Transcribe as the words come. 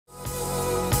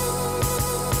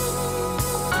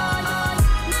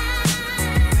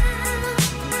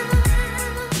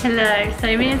Hello, so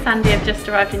me and Sandy have just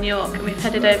arrived in York and we've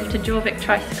headed over to Jorvik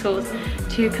Tricycles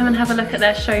to come and have a look at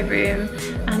their showroom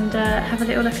and have a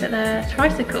little look at their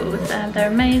tricycles.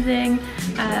 They're amazing,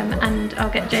 and I'll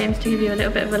get James to give you a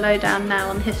little bit of a lowdown now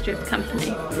on the history of the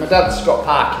company. My dad's got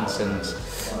Parkinson's,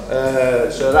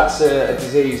 so that's a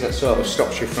disease that sort of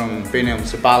stops you from being able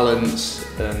to balance,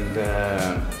 and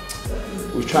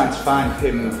we're trying to find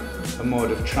him a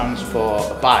mode of transport,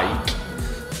 a bike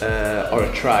or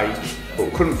a trike, but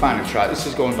we couldn't find a trike. This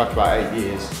is going back about 8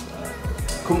 years.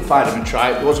 Couldn't find him a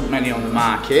trike, there wasn't many on the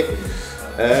market,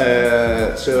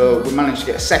 so we managed to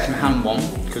get a second-hand one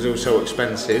because it was so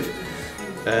expensive,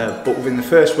 but within the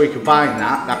first week of buying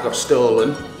that got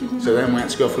stolen. So then we had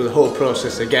to go through the whole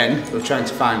process again. We were trying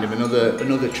to find him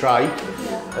another trike.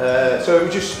 So it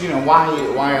was just, you know, why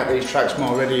aren't these trikes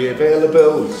more readily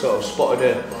available? We sort of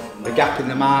spotted a gap in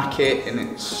the market and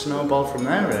it snowballed from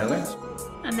there really.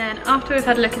 And then after we've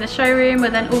had a look in the showroom,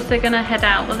 we're then also going to head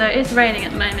out, although it is raining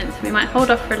at the moment, so we might hold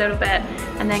off for a little bit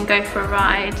and then go for a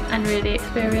ride and really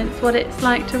experience what it's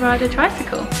like to ride a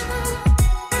tricycle.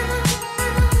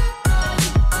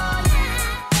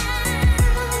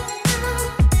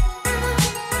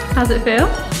 How's it feel?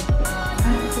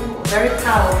 Very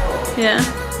powerful. Yeah.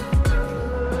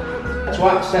 To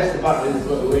access the back with this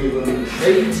little lever on the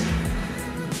seat,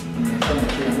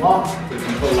 to unlock, we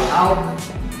can pull that out.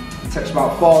 It takes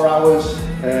about 4 hours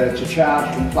to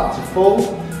charge from flat to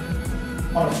full.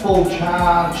 On a full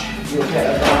charge, you'll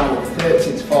get about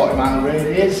 30 to 40 mile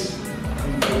radius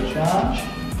in full charge.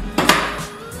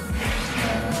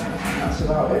 And that's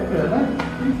about it really.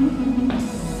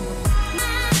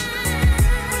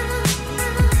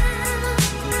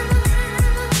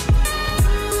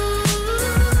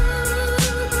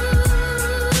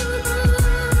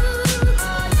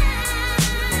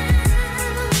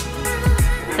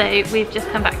 So we've just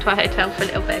come back to our hotel for a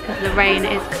little bit because the rain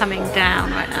is coming down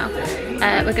right now.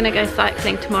 We're going to go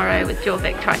cycling tomorrow with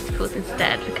Jorvik Tricycles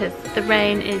instead because the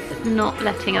rain is not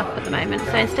letting up at the moment.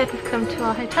 So instead we've come to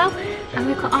our hotel and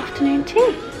we've got afternoon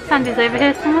tea. Sandy's over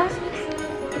here somewhere.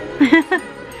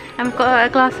 And we've got a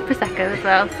glass of Prosecco as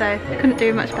well, so we couldn't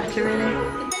do much better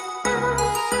really.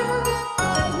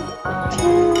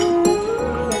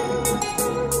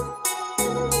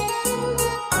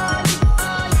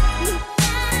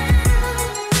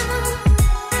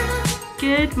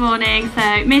 Good morning.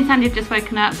 So me and Sandy have just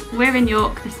woken up. We're in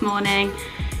York this morning.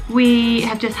 We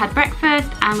have just had breakfast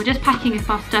and we're just packing up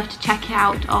our stuff to check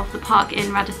out of the park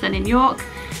in Radisson in York.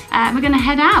 We're going to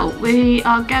head out. We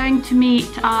are going to meet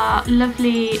our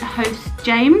lovely host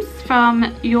James from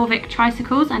Jorvik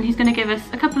Tricycles, and he's going to give us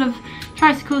a couple of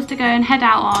tricycles to go and head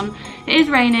out on. It is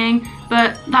raining,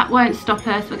 but that won't stop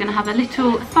us. We're going to have a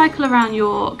little cycle around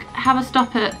York, have a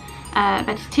stop at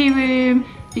Betty's Tearoom,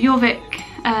 the Jorvik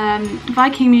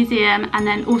Viking Museum, and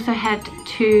then also head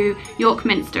to York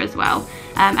Minster as well.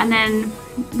 And then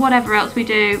whatever else we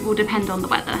do will depend on the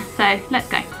weather. So let's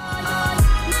go.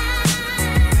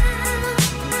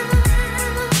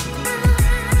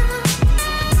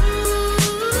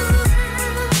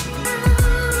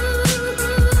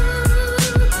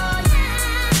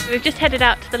 We've just headed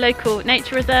out to the local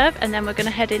nature reserve and then we're going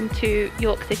to head into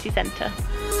York city centre.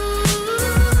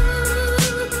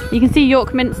 You can see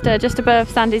York Minster just above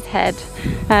Sandy's head,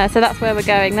 so that's where we're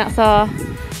going. That's our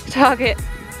target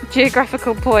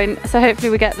geographical point, so hopefully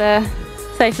we get there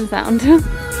safe and sound.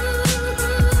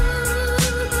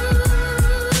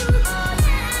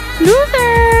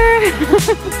 Loser!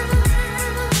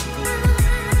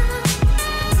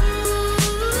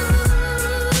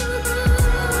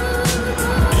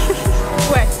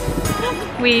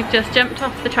 We've just jumped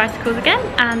off the tricycles again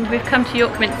and we've come to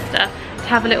York Minster to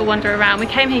have a little wander around. We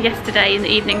came here yesterday in the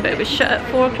evening but it was shut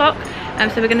at 4 o'clock,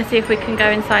 so we're going to see if we can go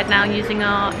inside now using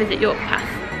our Visit York pass.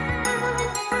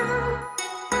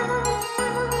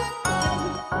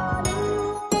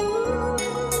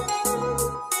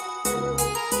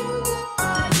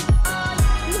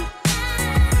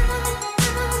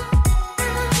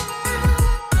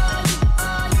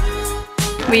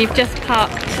 We've just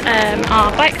parked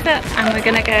our bikes up and we're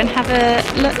going to go and have a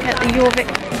look at the Jorvik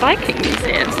Viking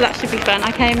Museum, so that should be fun.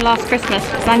 I came last Christmas,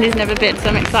 Sandy's never been, so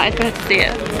I'm excited for her to see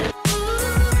it.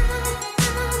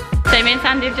 So me and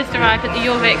Sandy have just arrived at the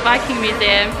Jorvik Viking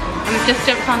Museum and we've just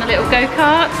jumped on a little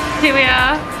go-kart. Here we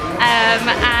are,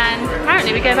 and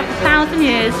apparently we go back 1,000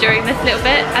 years during this little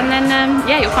bit, and then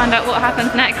yeah, you'll find out what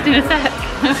happens next in a sec.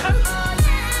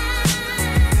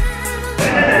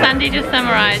 Sandy just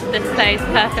summarised this place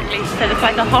perfectly. She said it's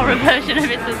like a horror version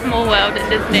of It's a Small World at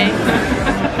Disney.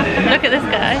 Look at this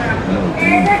guy.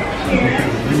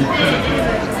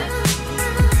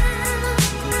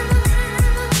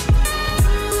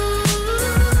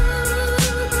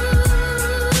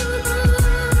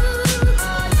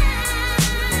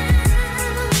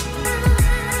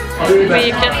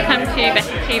 We've just come to Becky's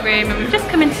Tearoom and we've just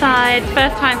come inside.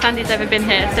 First time Sandy's ever been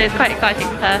here, so it's quite exciting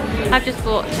for her. I've just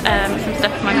bought some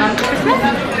stuff for my mum for Christmas,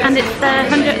 and it's their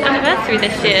 100th anniversary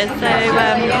this year, so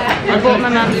I bought my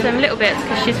mum some little bits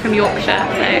because she's from Yorkshire,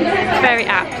 so it's very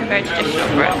apt and very traditional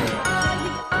for us.